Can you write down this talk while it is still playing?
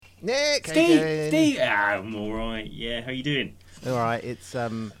Nick, how you Steve, doing? Steve. I'm all right. Yeah, how you doing? All right. It's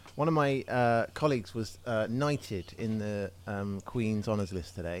one of my colleagues was knighted in the Queen's Honours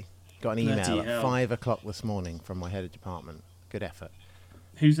List today. Got an email Bloody at hell. 5 o'clock this morning from my head of department. Good effort.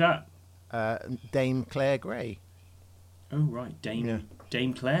 Who's that? Dame Claire Gray. Oh right, Dame Yeah.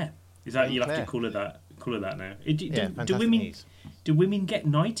 Dame Claire. Is that Dame you'll have Claire. to call her that? Call her that now. Yeah, Do fantastic women news. do women get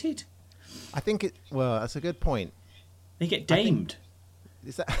knighted? I think it. Well, that's a good point. They get I think- damed.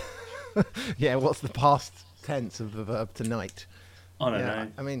 Is that? Yeah. What's the past tense of the verb to knight? I don't Yeah,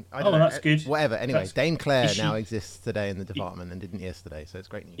 know. I mean, I Oh, don't know. that's good. Whatever. Anyway, That's- Dame Claire is she- now exists today in the department and didn't yesterday, so it's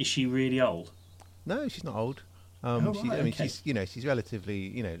great news. Is she really old? No, she's not old. Oh, She's, right, I mean, okay. she's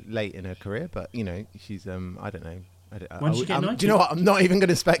relatively, late in her career, but she's, I don't know. When did she get do you know what? I'm not even going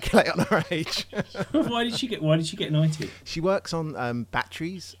to speculate on her age. Why did she get knighted? She works on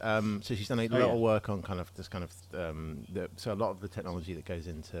batteries, so she's done a lot yeah. of work on so a lot of the technology that goes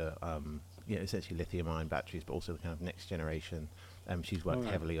into, essentially lithium-ion batteries, but also the kind of next generation. She's worked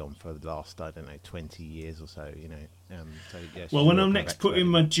Alright. heavily on for the last, 20 years or so. So yeah. she's Well, when a real I'm kind of next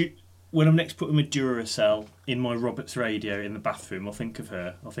putting expert. when I'm next putting my Duracell in my Roberts radio in the bathroom, I'll think of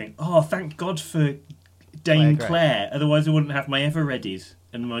her. I'll think, oh, thank God for Dame Claire Gray. Claire. Otherwise, I wouldn't have my Ever-Readies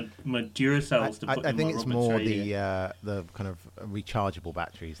and my Duracells to put I in think my it's Roberts more radio. the kind of rechargeable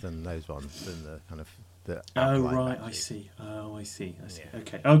batteries than those ones, than the kind of the. Oh alkaline right, batteries. I see. Yeah.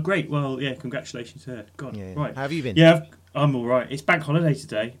 Okay. Oh great. Well, yeah. Congratulations to her. God. Yeah. Right. How have you been? Yeah, I'm all right. It's bank holiday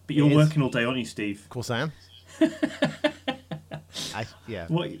today, but you're It is. working all day, aren't you, Steve? Of course I am. Yeah.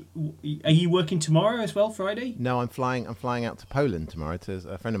 What? Are you working tomorrow as well? Friday? No, I'm flying out to Poland tomorrow.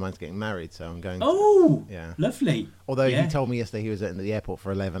 A friend of mine's getting married, so I'm going. Oh. Yeah. Lovely. Although yeah. he told me yesterday he was at the airport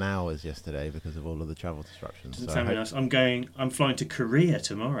for 11 hours yesterday because of all of the travel disruptions. Doesn't So I sound very hope- nice. I'm flying to Korea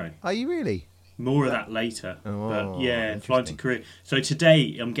tomorrow. Are you really? More of that later. Oh, but yeah, flying to interesting. Korea. So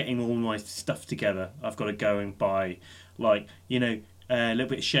today I'm getting all my stuff together. I've got to go and buy, a little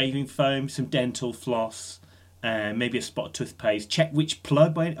bit of shaving foam, some dental floss, maybe a spot of toothpaste. Check which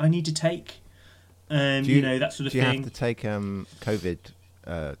plug I need to take. That sort of Do you thing. have to take COVID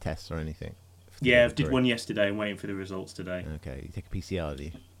tests or anything? Yeah, I did one yesterday. I'm waiting for the results today. Okay, you take a PCR, do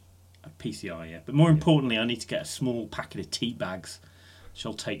you? A PCR, yeah. But more importantly, I need to get a small packet of tea bags, which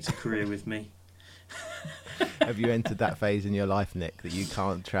I'll take to Korea with me. Have you entered that phase in your life, Nick, that you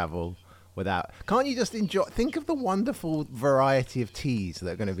can't travel without? Can't you just enjoy? Think of the wonderful variety of teas that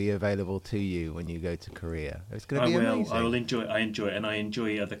are going to be available to you when you go to Korea. It's going to be amazing. I will enjoy it. I enjoy it, and I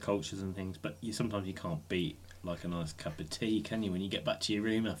enjoy other cultures and things. But sometimes you can't beat like a nice cup of tea, can you? When you get back to your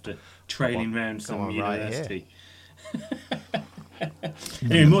room after trailing around some university.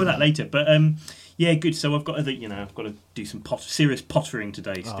 Anyway, more of that later. But yeah, good. So I've got to do some serious pottering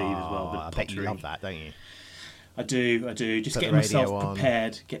today, Steve, as well. Oh, I But bet you pottering. love that, don't you? I do. Just Put getting the radio myself on.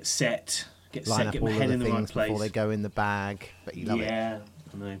 prepared, get set, Line get up my all of head the in the right things place. before they go in the bag. But you love it. Yeah,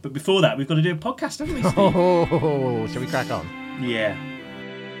 I know. But before that, we've got to do a podcast, haven't we, Steve? Oh, shall we crack on? Yeah.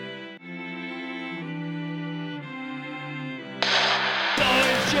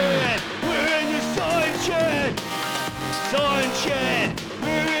 Science shed! We're in the science shed! Science shed!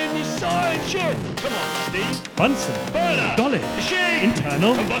 We're in the science shed! Come on, Steve. Bunsen, Burner! Dolly, Machine!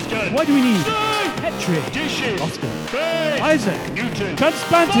 internal. Combustion! What do we need? Steam! Petri, Dishes! Oscar, Base! Isaac, Newton!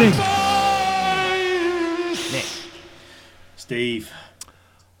 transplanting. Science! Steve.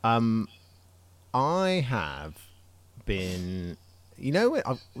 I have been,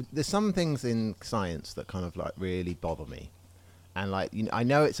 there's some things in science that kind of like really bother me, and I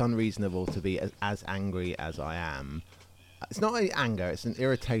know it's unreasonable to be as angry as I am. It's not really anger; it's an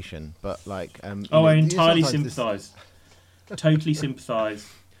irritation. But I entirely sometimes this- sympathise. Totally sympathise.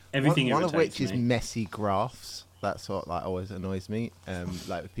 Everything one of which irritates is me. messy graphs. That's what always annoys me.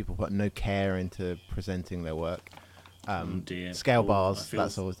 Like people put no care into presenting their work. Oh dear. Scale Oh, bars. I feel-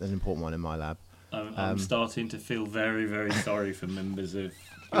 That's always an important one in my lab. I'm starting to feel very, very sorry for members of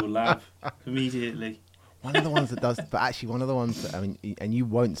your lab immediately. One of the ones that does, but actually one of the ones that, and you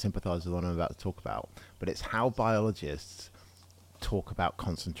won't sympathise with what I'm about to talk about, but it's how biologists talk about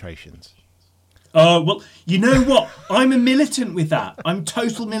concentrations. Oh, well, you know what? I'm a militant with that. I'm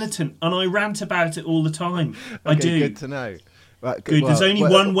total militant, and I rant about it all the time. I Okay, do. Good to know. Right, Good. There's well, only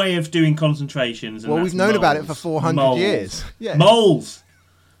well, one way of doing concentrations. And Well, that's we've known about it for moles. 400 Moles. years. Yeah. Moles.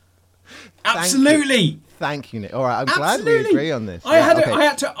 Thank you. Absolutely. Thank you, Nick. All right, I'm glad Absolutely. we agree on this. I Yeah, had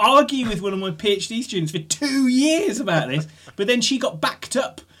okay. to argue with one of my PhD students for 2 years about this, but then she got backed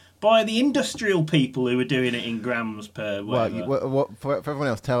up by the industrial people who were doing it in grams per whatever. Well, for everyone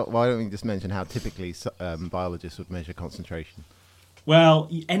else, why don't we just mention how typically biologists would measure concentration? Well,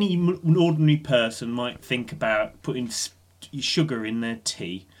 any ordinary person might think about putting sugar in their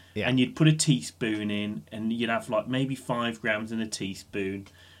tea Yeah. and you'd put a teaspoon in, and you'd have like maybe 5 grams in a teaspoon,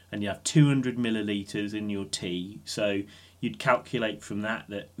 and you have 200 millilitres in your tea. So you'd calculate from that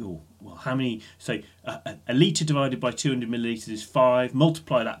how many? So a litre divided by 200 millilitres is 5.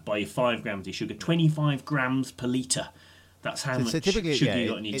 Multiply that by your 5 grams of sugar, 25 grams per litre. That's how much typically, sugar you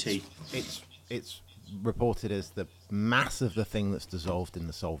got in your tea. It's reported as the mass of the thing that's dissolved in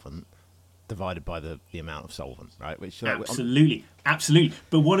the solvent divided by the amount of solvent, right? Which Absolutely.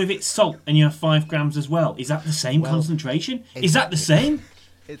 But what if it's salt and you have 5 grams as well? Is that the same concentration? Exactly. Is that the same?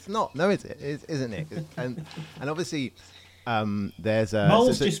 It's not. No, is it? Isn't it? And obviously, there's a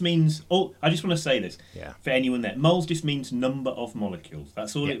moles just means. Oh, I just want to say this for anyone there. Moles just means number of molecules.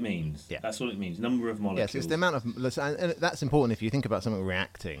 That's all it means. Yeah. That's all it means. Number of molecules. Yes, it's the amount of. And that's important if you think about something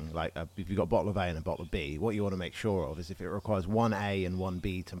reacting. Like if you've got a bottle of A and a bottle of B, what you want to make sure of is if it requires one A and one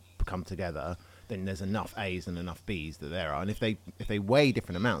B to come together, then there's enough A's and enough B's that there are. And if they weigh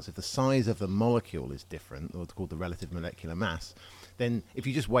different amounts, if the size of the molecule is different, or it's called the relative molecular mass, then if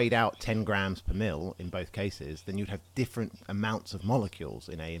you just weighed out 10 grams per mil in both cases, then you'd have different amounts of molecules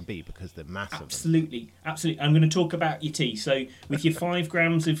in A and B because the mass Absolutely. I'm going to talk about your tea. So with your 5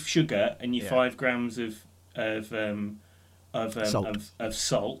 grams of sugar and your 5 grams of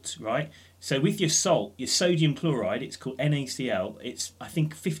salt, right? So with your salt, your sodium chloride, it's called NaCl. It's I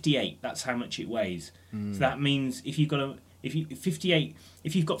think 58. That's how much it weighs. So that means if you've got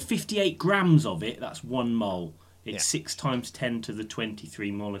 58 grams of it, that's 1 mole. It's 6 times 10 to the 23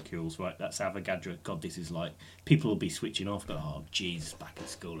 molecules, right? That's Avogadro. God, this is like people will be switching off. Go, oh, geez, back at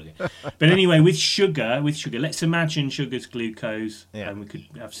school again. But anyway, with sugar, let's imagine sugar's glucose, and we could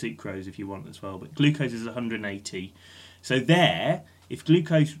have sucrose if you want as well. But glucose is 180. So if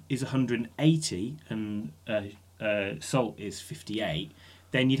glucose is 180 and salt is 58,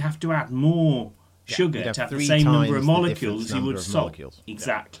 then you'd have to add more sugar to have the same number of molecules you would salt.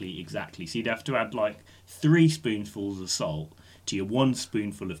 Exactly. So you'd have to add like 3 spoonfuls of salt to your 1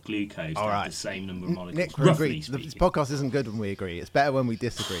 spoonful of glucose to have the same number of molecules. Nick, we agree. This podcast isn't good when we agree. It's better when we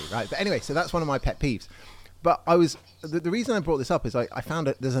disagree, right? But anyway, so that's one of my pet peeves. But the reason I brought this up is I found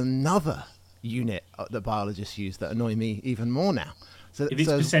that there's another unit that biologists use that annoy me even more now. So, if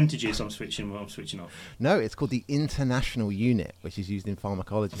it's percentages, I'm switching off. No, it's called the International Unit, which is used in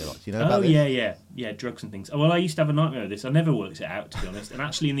pharmacology a lot. Do you know about this? Yeah, drugs and things. Oh, well, I used to have a nightmare of this. I never worked it out, to be honest. And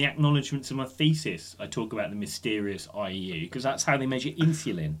actually, in the acknowledgements of my thesis, I talk about the mysterious IU because that's how they measure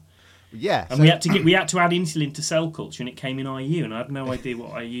insulin. Yeah, and we had to add insulin to cell culture, and it came in IU, and I had no idea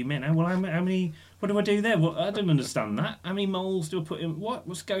what IU meant. Well, how many? What do I do there? Well, I don't understand that. How many moles do I put in?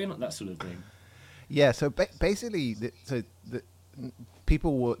 What's going on? That sort of thing. Yeah. So basically,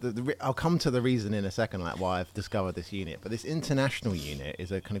 people will. I'll come to the reason in a second, like why I've discovered this unit. But this International Unit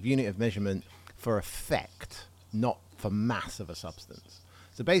is a kind of unit of measurement for effect, not for mass of a substance.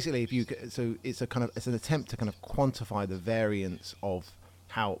 So basically, it's an attempt to kind of quantify the variance of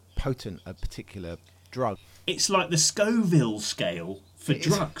how potent a particular drug. It's like the Scoville scale for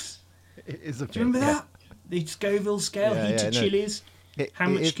drugs. It is a bit, do you remember that? The Scoville scale, heat to chilies. How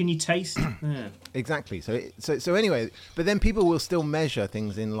much can you taste? Yeah. Exactly. So anyway, but then people will still measure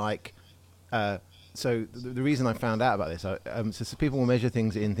things in like. So the reason I found out about this, so people will measure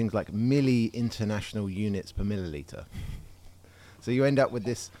things in things like international units per milliliter. So you end up with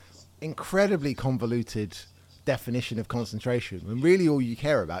this incredibly convoluted definition of concentration, when really all you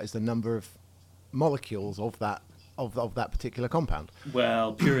care about is the number of molecules of that particular compound.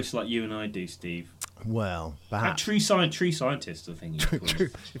 Well, purists like you and I do, Steve. Well, perhaps. True scientists, I think. True.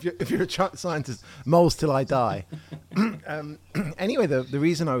 If you're a scientist, moles till I die. Anyway, the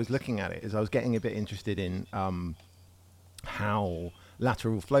reason I was looking at it is I was getting a bit interested in how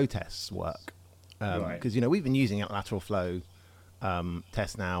lateral flow tests work. Because we've been using lateral flow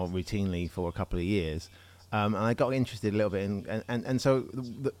tests now routinely for a couple of years, and I got interested a little bit in, and so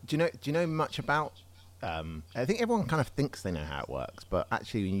do you know much about? I think everyone kind of thinks they know how it works, but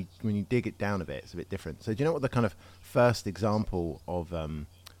actually when you dig it down a bit, it's a bit different. So do you know what the kind of first example of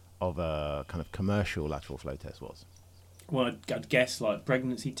a kind of commercial lateral flow test was? Well, I'd guess like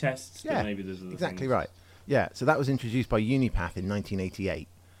pregnancy tests. Yeah, but maybe there's other exactly things. Right. Yeah, so that was introduced by Unipath in 1988.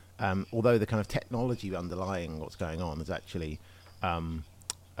 Although the kind of technology underlying what's going on is actually much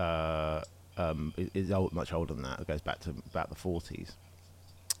older than that. It goes back to about the 40s.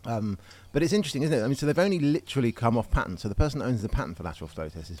 But it's interesting, isn't it? I mean, so they've only literally come off patent. So the person that owns the patent for lateral flow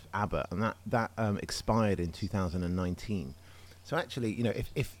test is Abbott, and that expired in 2019. So actually,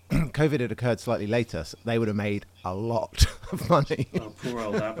 if COVID had occurred slightly later, they would have made a lot of money. Oh, poor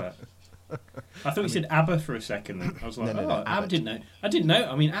old Abbott. I thought you said ABBA for a second. Then I was like, no, ABBA. I didn't know.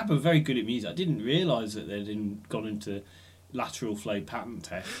 I mean, ABBA are very good at music. I didn't realise that they'd gone into lateral flow pattern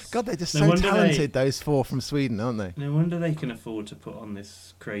tests. God, they're just No so wonder talented, those 4 from Sweden, aren't they? No wonder they can afford to put on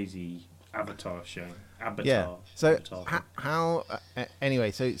this crazy Avatar show. Yeah. So Avatar.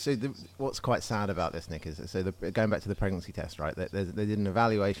 anyway, so what's quite sad about this, Nick, is going back to the pregnancy test, right? They did an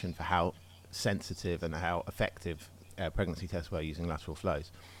evaluation for how sensitive and how effective pregnancy tests were using lateral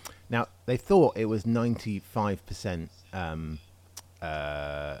flows. Now they thought it was 95%.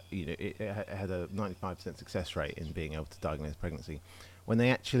 It had a 95% success rate in being able to diagnose pregnancy. When they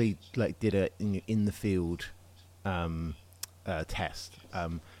actually did a in the field test,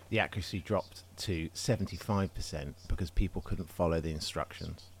 the accuracy dropped to 75% because people couldn't follow the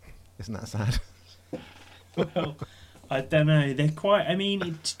instructions. Isn't that sad? Well, I don't know. They're quite. I mean,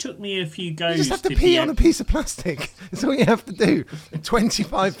 it took me a few goes. You just have to pee on a piece of plastic. That's all you have to do.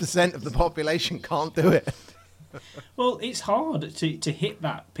 25% of the population can't do it. Well, it's hard to hit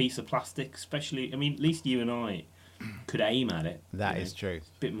that piece of plastic, especially. I mean, at least you and I could aim at it. That is true. It's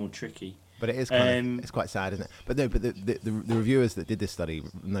a bit more tricky. But it is it's quite sad, isn't it? But no, but the reviewers that did this study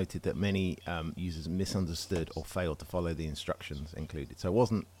noted that many users misunderstood or failed to follow the instructions included. So it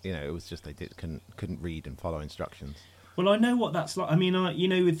wasn't, it was just they couldn't read and follow instructions. Well, I know what that's like. I mean,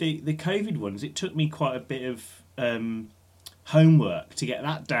 with the COVID ones, it took me quite a bit of homework to get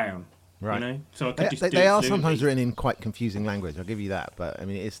that down. Right. So I could they are sometimes written in quite confusing language. I'll give you that. But I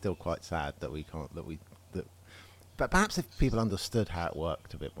mean, it is still quite sad that we can't But perhaps if people understood how it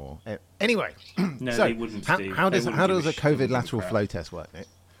worked a bit more. Anyway, no, so they wouldn't. How does a COVID lateral flow test work, Nick?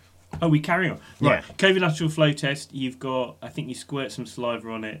 Oh, we carry on. Right. Yeah. COVID lateral flow test. You've got. I think you squirt some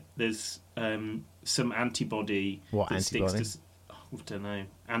saliva on it. There's some antibody. What that antibody? Sticks to, I don't know.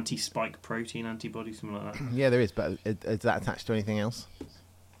 Anti-spike protein antibody, something like that. Yeah, there is. But is that attached to anything else?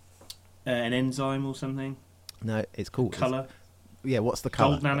 An enzyme or something. No, it's called Colour. Yeah, what's the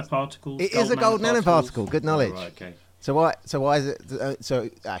colour? Gold nanoparticles. It is a gold nanoparticle. Good knowledge. Oh, right, okay. So why is it?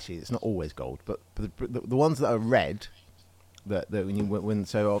 So actually, it's not always gold, but the ones that are red, that when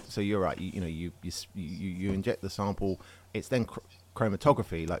so you're right. You inject the sample. It's then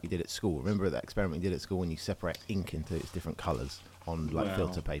chromatography like you did at school. Remember that experiment you did at school when you separate ink into its different colours on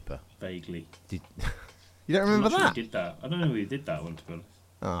filter paper. Vaguely. You don't remember I'm not that? sure we did that. I don't know who did that one, to be honest.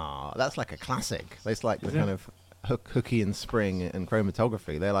 Oh, that's like a classic. It's like the Is kind it? of Hooky and Spring and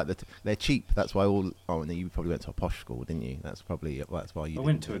chromatography. They're like they're cheap. That's why all. Oh, and you probably went to a posh school, didn't you? That's why you. I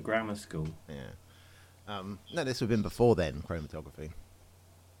went to a grammar school. Yeah. No, this would have been before then. Chromatography.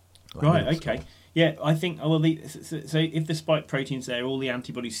 Like Right. middle Okay. school. Yeah. I think. Oh, well, so if the spike protein's there, all the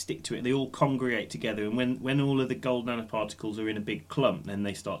antibodies stick to it. They all congregate together, and when all of the gold nanoparticles are in a big clump, then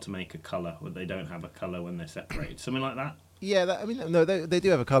they start to make a colour. Or they don't have a colour when they're separated. Something like that. Yeah, no, they do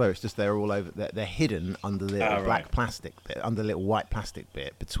have a colour. It's just they're all over. They're hidden under the little black right. plastic bit, under the little white plastic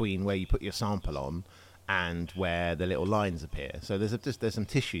bit between where you put your sample on and where the little lines appear. So there's some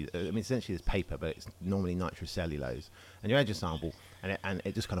tissue. I mean, essentially there's paper, but it's normally nitrocellulose. And you add your sample, and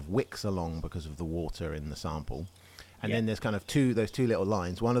it just kind of wicks along because of the water in the sample. And then there's kind of those two little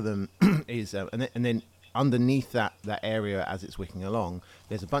lines. One of them is, and then underneath that area as it's wicking along,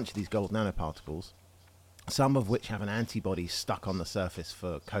 there's a bunch of these gold nanoparticles. Some of which have an antibody stuck on the surface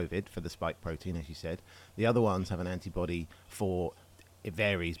for COVID, for the spike protein, as you said. The other ones have an antibody for, it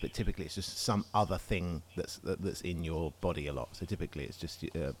varies, but typically it's just some other thing that's in your body a lot. So typically it's just,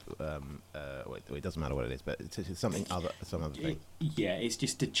 it doesn't matter what it is, but it's some other thing. Yeah, it's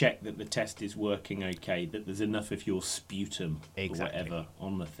just to check that the test is working okay, that there's enough of your sputum Exactly. or whatever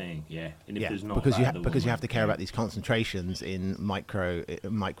on the thing. Yeah, and if there's not, because that, you have to care about these concentrations in micro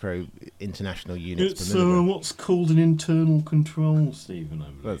international units It's per milligram. what's called an internal control, Stephen. I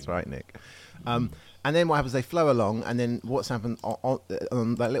believe. That's right, Nick. And then what happens? They flow along, and then what's happened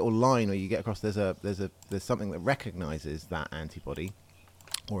on that little line where you get across? There's something that recognises that antibody,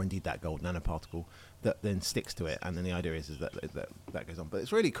 or indeed that gold nanoparticle, that then sticks to it. And then the idea is that goes on. But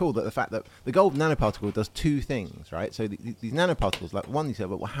it's really cool that the fact that the gold nanoparticle does two things, right? So these nanoparticles, like one you said,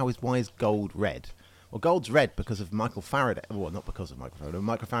 well, why is gold red? Well, gold's red because of Michael Faraday. Well, not because of Michael Faraday.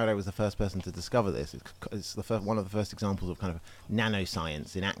 Michael Faraday was the first person to discover this. It's one of the first examples of kind of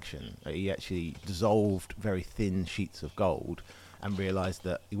nanoscience in action. He actually dissolved very thin sheets of gold and realised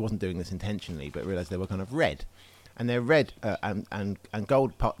that he wasn't doing this intentionally, but realised they were kind of red. And they're red, and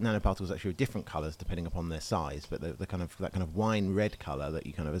gold nanoparticles actually are different colours depending upon their size. But that kind of wine red colour that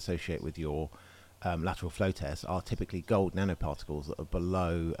you kind of associate with your lateral flow tests are typically gold nanoparticles that are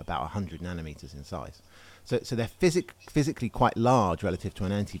below about 100 nanometers in size. So they're physically quite large relative to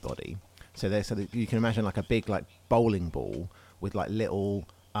an antibody. So that you can imagine like a big like bowling ball with like little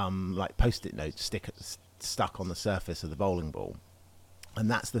like post-it notes stuck on the surface of the bowling ball. and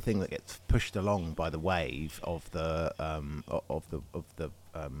that's the thing that gets pushed along by the wave of the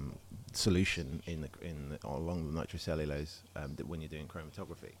solution along the nitrocellulose when you're doing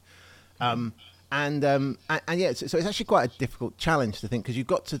chromatography. And yeah, so it's actually quite a difficult challenge to think, because you've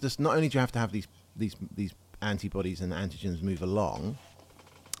got to just, not only do you have to have these antibodies and antigens move along,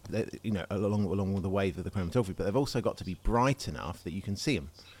 along with the wave of the chromatography, but they've also got to be bright enough that you can see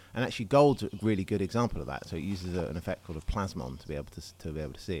them. And actually, gold's a really good example of that. So it uses an effect called a plasmon to be able to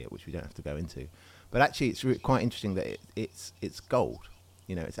see it, which we don't have to go into. But actually, it's quite interesting that it's gold.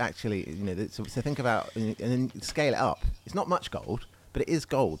 It's actually so think about, and then scale it up. It's not much gold, but it is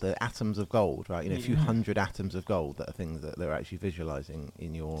gold. They're atoms of gold, right? A few hundred atoms of gold that are things that they're actually visualizing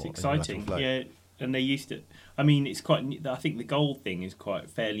in your. It's exciting, yeah. And they used to. I mean, it's quite. I think the gold thing is quite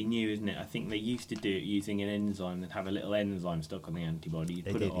fairly new, isn't it? I think they used to do it using an enzyme that have a little enzyme stuck on the antibody. You'd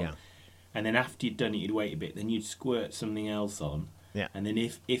put it on, and then after you'd done it, you'd wait a bit. Then you'd squirt something else on. Yeah. And then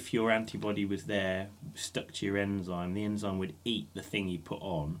if your antibody was there, stuck to your enzyme, the enzyme would eat the thing you put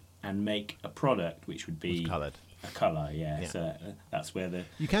on and make a product which would be coloured. A colour, yeah. So that's where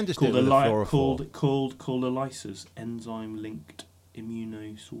you can just do it with called ELISAs, enzyme-linked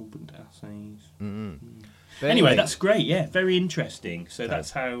immunosorbent assays. Anyway, that's great. Yeah, very interesting. So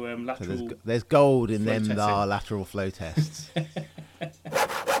that's how lateral. So there's gold in them testing. Lateral flow tests.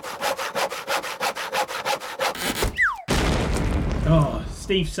 Oh,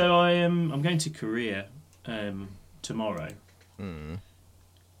 Steve. So I'm going to Korea tomorrow. Have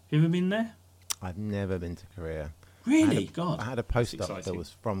you ever been there? I've never been to Korea. Really? I had a postdoc that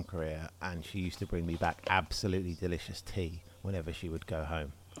was from Korea, and she used to bring me back absolutely delicious tea whenever she would go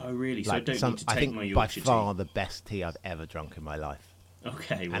home. Oh, really? So I don't need to take my Yorkshire by far the best tea I've ever drunk in my life.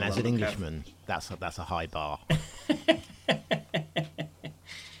 Okay. Well, and as an Englishman, that's a high bar.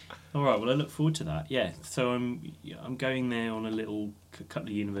 All right. Well, I look forward to that. Yeah. So I'm going there on a couple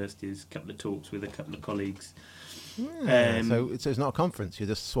of universities, couple of talks with a couple of colleagues. Yeah, so it's not a conference. You're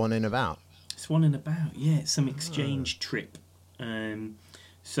just swanning about. Swanning about. Yeah. It's some exchange trip.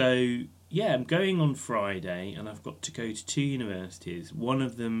 So yeah, I'm going on Friday, and I've got to go to two universities. One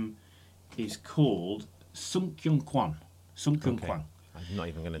of them is called Sungkyunkwan. Okay. I'm not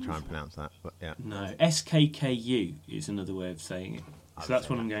even going to try and pronounce that, but yeah. No, SKKU is another way of saying it. So that's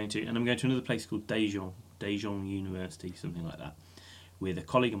what I'm going to. And I'm going to another place called Daejeon University, something like that, with a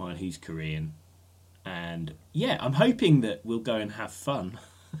colleague of mine who's Korean. And yeah, I'm hoping that we'll go and have fun.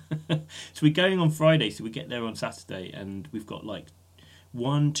 So we're going on Friday, so we get there on Saturday, and we've got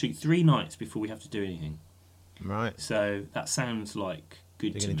 1, 2, 3 nights before we have to do anything. Right. So that sounds like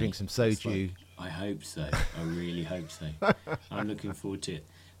good to me. You're going to drink some soju. I hope so. I really hope so. I'm looking forward to it.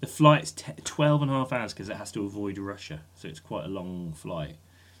 The flight's 12 and a half hours because it has to avoid Russia, so it's quite a long flight.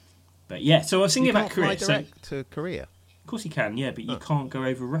 But yeah, so I was thinking about Korea. Fly direct to Korea? Of course you can, yeah, but you can't go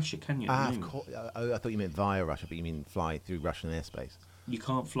over Russia, can you? Of course. I thought you meant via Russia, but you mean fly through Russian airspace. You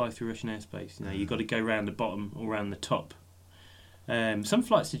can't fly through Russian airspace. You've got to go around the bottom or around the top. Some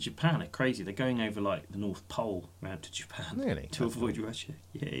flights to Japan are crazy. They're going over the North Pole round to Japan. Really? To avoid Russia.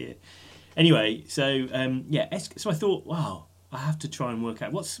 Yeah. Anyway, so so I thought, wow, I have to try and work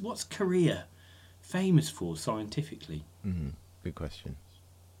out what's Korea famous for scientifically. Good question.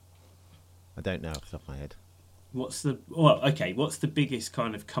 I don't know off the top of my head. What's the biggest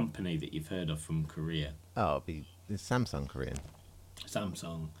kind of company that you've heard of from Korea? Oh, it's Samsung Korean.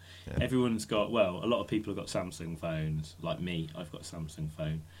 Samsung. Yeah. Everyone's got, a lot of people have got Samsung phones. Like me, I've got a Samsung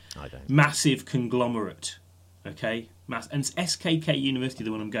phone. I don't. Massive conglomerate, okay? And SKK University,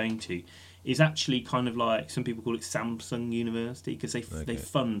 the one I'm going to, is actually kind of like, some people call it Samsung University, because they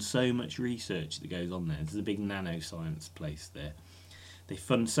fund so much research that goes on there. There's a big nanoscience place there. They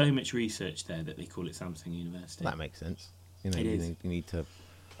fund so much research there that they call it Samsung University. That makes sense. It is. You need to.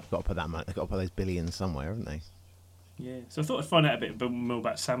 Got to put that money. They've got to put those billions somewhere, haven't they? Yeah. So I thought I'd find out a bit more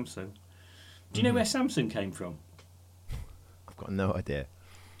about Samsung. Do you know where Samsung came from? I've got no idea.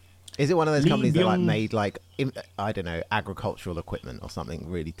 Is it one of those companies that made I don't know, agricultural equipment or something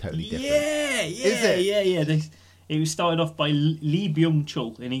really totally different? Yeah. Is it? Yeah. It was started off by Lee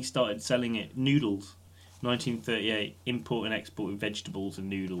Byung-chul, and he started selling it noodles. 1938, import and export of vegetables and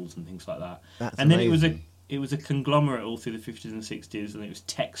noodles and things like that. That's and amazing. Then it was a conglomerate all through the 50s and 60s, and it was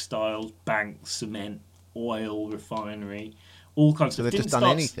textiles, banks, cement, oil, refinery, all kinds of stuff. So they've just done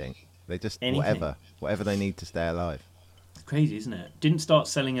anything. They just whatever they need to stay alive. It's crazy, isn't it? Didn't start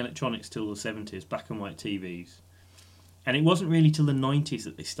selling electronics till the 70s, black and white TVs. And it wasn't really till the 90s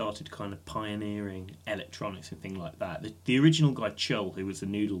that they started kind of pioneering electronics and things like that. The original guy, Chul, who was the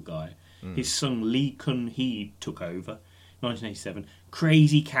noodle guy, his son Lee Kun-hee took over, 1987.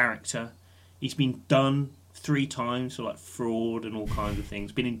 Crazy character. He's been done 3 times for like fraud and all kinds of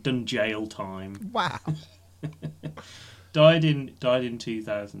things. Done jail time. Wow. Died in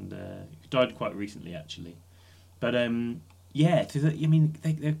 2000. Died quite recently actually. But yeah, I mean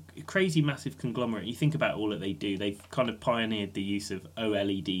they're a crazy massive conglomerate. You think about all that they do. They've kind of pioneered the use of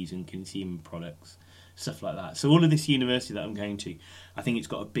OLEDs in consumer products, stuff like that. So all of this university that I'm going to, I think it's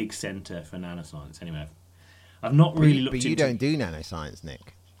got a big centre for nanoscience. Anyway, I've not really looked into. But you don't do nanoscience,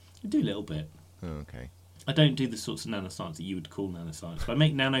 Nick. I do a little bit. Oh, okay. I don't do the sorts of nanoscience that you would call nanoscience. But I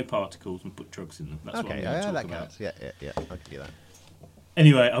make nanoparticles and put drugs in them. That's what I'm Okay, going to talk that about. counts. Yeah. I can do that.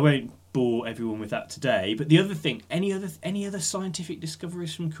 Anyway, I won't bore everyone with that today. But the other thing, any other scientific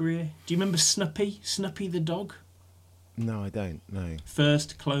discoveries from Korea? Do you remember Snuppy? Snuppy the dog? No, I don't. No.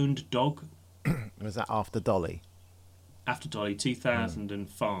 First cloned dog. Was that after Dolly? After Dolly,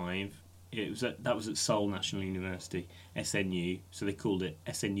 2005. That was at Seoul National University, SNU. So they called it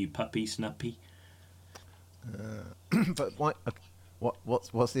SNU Puppy Snuppy. But why?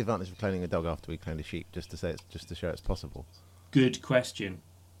 What's the advantage of cloning a dog after we cloned a sheep? Just to show it's possible. Good question.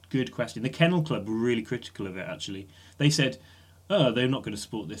 The Kennel Club were really critical of it, actually. They said, they're not going to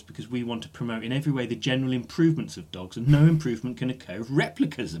support this because we want to promote in every way the general improvements of dogs, and no improvement can occur if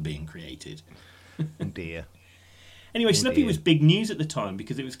replicas are being created. Oh dear. Anyway, Oh Snuppy dear. was big news at the time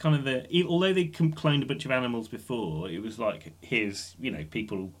because it was kind of although they cloned a bunch of animals before, it was like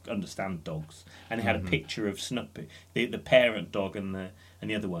people who understand dogs, and it had a picture of Snuppy, the parent dog and the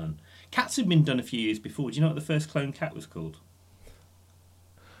other one. Cats had been done a few years before. Do you know what the first cloned cat was called?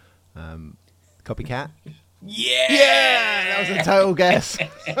 Copycat. Yeah! Yeah, that was a total guess.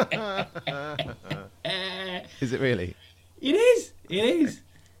 Is it really? It is.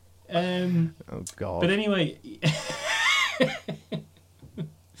 Oh God. But anyway,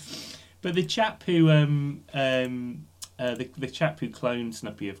 but the chap who the chap who cloned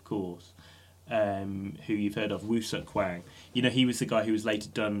Snuppy, of course, who you've heard of, Woo Suk Hwang. He was the guy who was later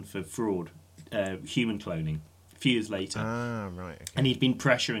done for fraud, human cloning. A few years later. Ah, right. Okay. And he'd been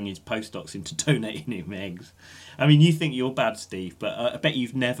pressuring his postdocs into donating him eggs. I mean, you think you're bad, Steve, but I bet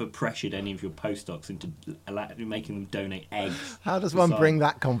you've never pressured any of your postdocs into making them donate eggs. How does one bring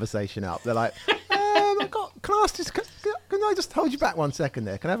that conversation up? They're like, can I ask this? Can I just hold you back 1 second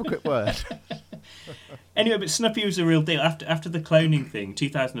there? Can I have a quick word? Anyway, but Snuppy was a real deal. After the cloning thing,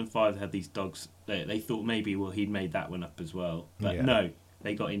 2005, they had these dogs. They thought maybe, he'd made that one up as well. But no.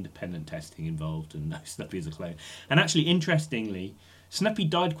 They got independent testing involved, and no, Snuppy is a clone. And actually, interestingly, Snuppy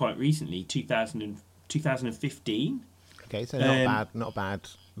died quite recently, 2015. Okay, so not bad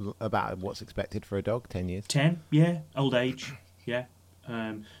about what's expected for a dog, 10 years. 10, yeah, old age, yeah.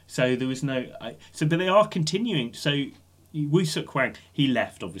 So there was no... but they are continuing. So Woo Suk Hwang, he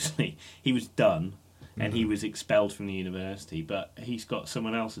left, obviously. He was done, and he was expelled from the university, but he's got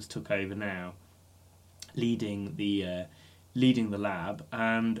someone else that's took over now, leading the lab,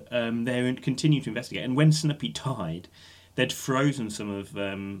 and they continue to investigate. And when Snuppy died, they'd frozen some of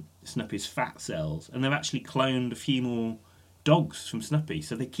Snuppy's fat cells, and they've actually cloned a few more dogs from Snuppy.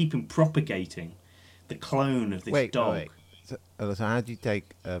 So they keep him propagating the clone of this dog. Wait. So how do you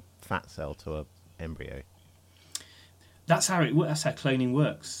take a fat cell to an embryo? That's how cloning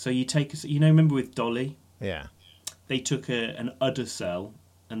works. So you take remember with Dolly? Yeah. They took an udder cell,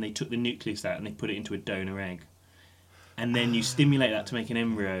 and they took the nucleus out, and they put it into a donor egg. And then you stimulate that to make an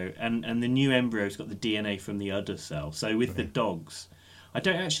embryo, and the new embryo's got the DNA from the udder cell. So with the dogs, I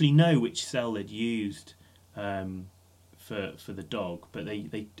don't actually know which cell they'd used for the dog, but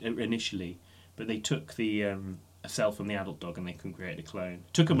they initially, but they took a cell from the adult dog, and they couldn't create a clone.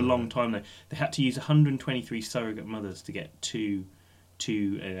 It took them a long time though. They had to use 123 surrogate mothers to get two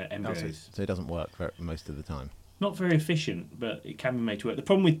embryos. So it doesn't work for most of the time. Not very efficient, but it can be made to work. The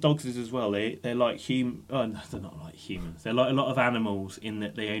problem with dogs is as well, they're like human. Oh, no, they're not like humans. They're like a lot of animals in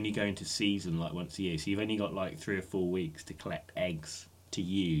that they only go into season like once a year. So you've only got like 3 or 4 weeks to collect eggs to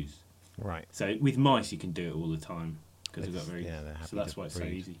use. Right. So with mice, you can do it all the time because they've got very. they're happy So that's to why it's so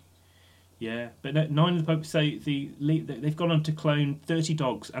breed. easy. Yeah, but no, 9 of the popes say they've gone on to clone 30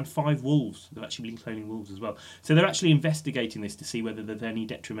 dogs and 5 wolves. They've actually been cloning wolves as well. So they're actually investigating this to see whether there's any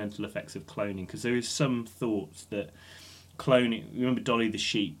detrimental effects of cloning, because there is some thoughts that cloning. Remember, Dolly the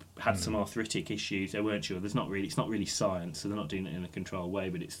sheep had some arthritic issues. They weren't sure. It's not really science, so they're not doing it in a controlled way.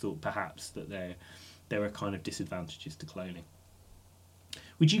 But it's thought perhaps that there are kind of disadvantages to cloning.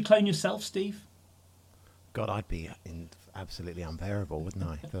 Would you clone yourself, Steve? God, I'd be absolutely unbearable, wouldn't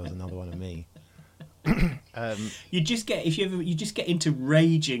I? If there was another one of me. You just get into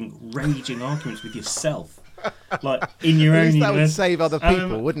raging arguments with yourself. Like in your At own least that would university. save other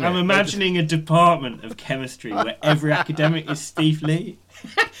people, wouldn't it? I'm imagining a department of chemistry where every academic is Steve Lee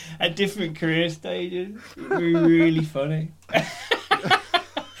at different career stages. It'd be really funny.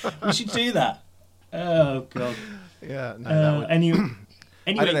 We should do that. Oh god. Yeah. No, that would... Anyway,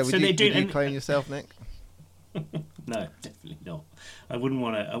 I don't know. so Would they you, do. would you clone yourself, Nick? No, definitely not. I wouldn't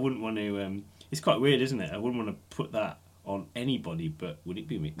want to. It's quite weird, isn't it? I wouldn't want to put that on anybody. But would it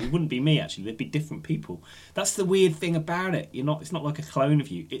be me? It wouldn't be me. Actually, there'd be different people. That's the weird thing about it. It's not like a clone of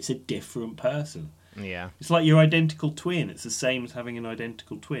you. It's a different person. Yeah. It's like your identical twin. It's the same as having an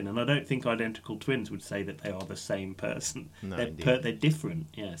identical twin. And I don't think identical twins would say that they are the same person. No, they're different.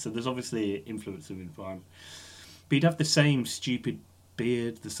 Yeah. So there's obviously influence of environment. But you'd have the same stupid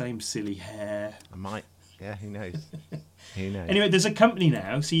beard, the same silly hair. I might. Yeah. Who knows? Who knows? Anyway, there's a company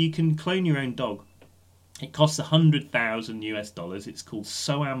now, so you can clone your own dog. It costs $100,000. It's called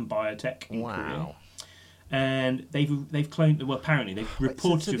Soam Biotech in Korea. Wow. And they've cloned. Well, apparently they've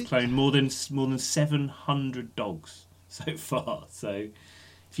reported to have cloned more than 700 dogs so far. So,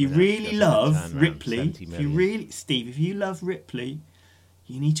 if you That's really just love gonna turn around Ripley, 70 if you million. really, Steve, if you love Ripley,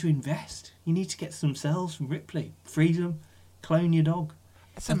 you need to invest. You need to get some cells from Ripley, freeze them, clone your dog.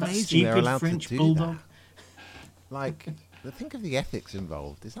 It's Have that amazing they're stupid allowed French to do bulldog. that. Like, think of the ethics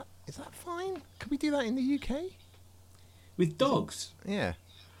involved. Is that fine? Can we do that in the UK? With dogs, Yeah.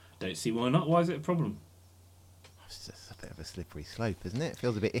 don't see why not. Why is it a problem? It's just a bit of a slippery slope, isn't it? It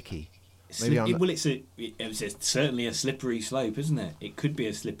feels a bit icky. It's certainly a slippery slope, isn't it? It could be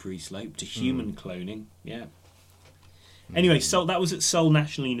a slippery slope to human cloning. Yeah. Anyway, Seoul. That was at Seoul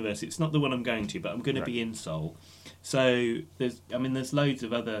National University. It's not the one I'm going to, but I'm going to be in Seoul. So there's loads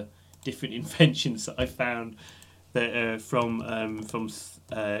of other different inventions that I found that are from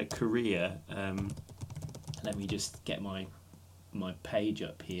Korea. Let me just get my page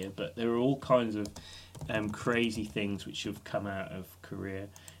up here. But there are all kinds of crazy things which have come out of Korea,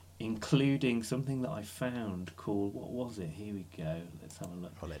 including something that I found called, what was it? Here we go. Let's have a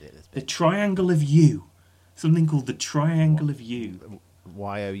look. I'll edit this The bit. Triangle of U. Something called the Triangle of U.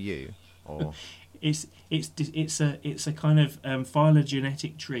 YOU or It's a kind of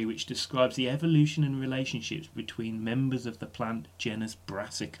phylogenetic tree which describes the evolution and relationships between members of the plant genus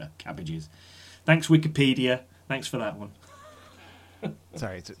Brassica cabbages. Thanks Wikipedia. Thanks for that one.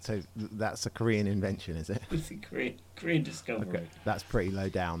 sorry. So that's a Korean invention, is it? It's a Korean discovery. Okay, that's pretty low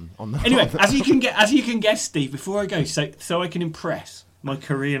down on the. Anyway, as you can guess, Steve, before I go, so I can impress my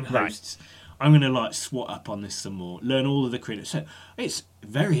Korean hosts, I'm going to swat up on this some more, learn all of the Korean. So it's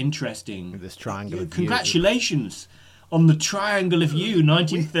very interesting. This triangle of U. Congratulations on the Triangle of U, There's not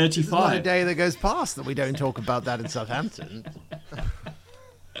a 1935. day that goes past that we don't talk about that in Southampton.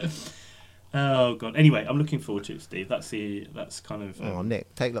 Oh god. Anyway, I'm looking forward to it, Steve. That's kind of. Oh,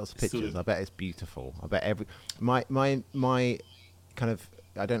 Nick, take lots of sort pictures. of- I bet it's beautiful. I bet my kind of,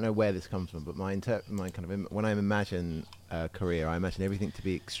 I don't know where this comes from, but my kind of when I imagine Korea, I imagine everything to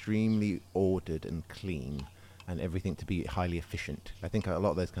be extremely ordered and clean, and everything to be highly efficient. I think a lot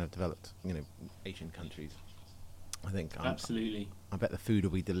of those kind of developed, Asian countries. I think Absolutely. I bet the food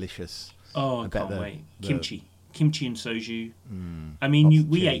will be delicious. Oh, I bet can't the- wait. the- Kimchi and soju. I mean, lots of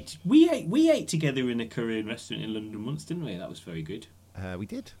we chili. ate together in a Korean restaurant in London once, didn't we? That was very good. We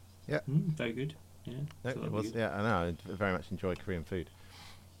did. Yeah. Very good. Yeah. No, so it that'd was. be good. Yeah, I know. I very much enjoy Korean food.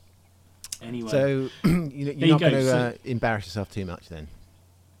 Anyway, So you're you not go, going to so- embarrass yourself too much then.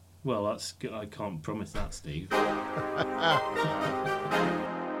 well, that's good. I can't promise that, Steve.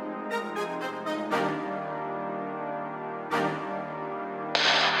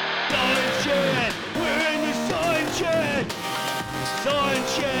 Science Shed! We're in the Science Shed!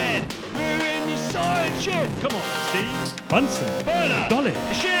 Science Shed! We're in the Science Shed! Come on, Steve! Bunsen, Burner! Dolly,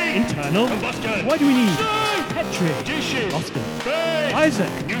 Machine! internal. Combustion! What do we need? Stove! Petri, Dishes! Oscar, Base!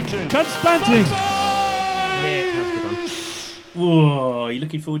 Isaac, Newton! transplanting. Nick, have a good one. Whoa, are you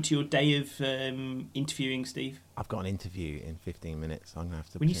looking forward to your day of interviewing, Steve? I've got an interview in 15 minutes. I'm going to have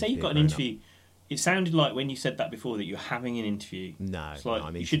to. When you say pretend you've to got be an a grown-up. interview, it sounded like when you said that before that you're having an interview. No, It's like no,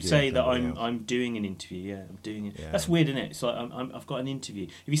 I'm you should interviewing say that somebody I'm else. doing an interview. Yeah, I'm doing it. Yeah. That's weird, isn't it? It's like I've got an interview.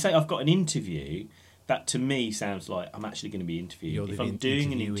 If you say I've got an interview, that to me sounds like I'm actually going to be interviewed. You're if the I'm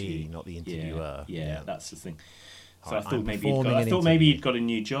doing an interviewee, interview, not the interviewer. Yeah, that's the thing. So Alright, I thought I'm maybe you'd performing got, I an thought maybe interview. you'd got a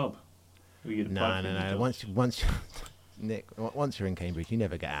new job. Or you'd applied for a new job. Once Nick, once you're in Cambridge, you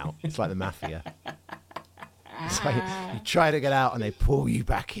never get out. It's like the mafia. It's like you try to get out and they pull you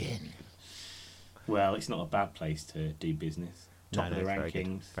back in. Well, it's not a bad place to do business. Top of the it's very good.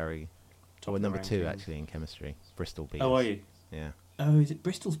 rankings. Very. Top We're of the number 2 rankings. actually in chemistry. Bristol beat Oh, us. are you? Yeah. Oh, is it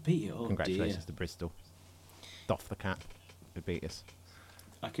Bristol's beat you? Oh, Congratulations dear. to Bristol. Doff the cap. Who beat us.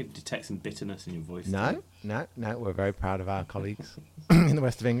 I could detect some bitterness in your voice. No, we're very proud of our colleagues in the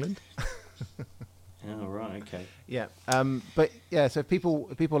west of England. Oh, right, okay. Yeah, but yeah, so if people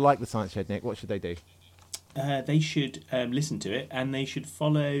like the Science Shed, Nick, what should they do? They should listen to it, and they should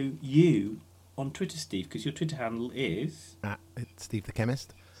follow you on Twitter, Steve, because your Twitter handle is... It's Steve the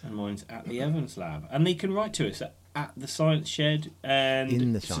Chemist. And mine's at the Evans Lab. And they can write to us at the Science Shed and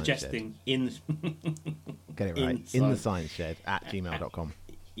In the Science suggesting Get it right. In the Science Shed at gmail.com.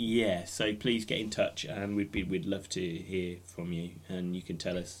 Yeah, so please get in touch, and we'd love to hear from you. And you can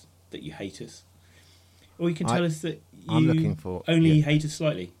tell us that you hate us, or you can tell us that I'm you looking for hate us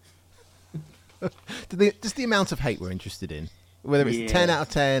slightly. Just the amount of hate we're interested in, whether it's 10 out of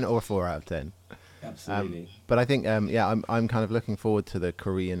 10 or 4 out of 10. Absolutely. But I think I'm kind of looking forward to the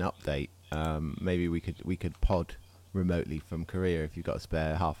Korean update. Maybe we could pod remotely from Korea if you've got a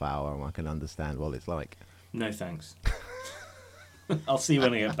spare half hour, and I can understand what it's like. No thanks. I'll see you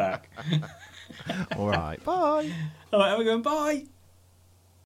when I get back. All right, bye. All right, we're going bye.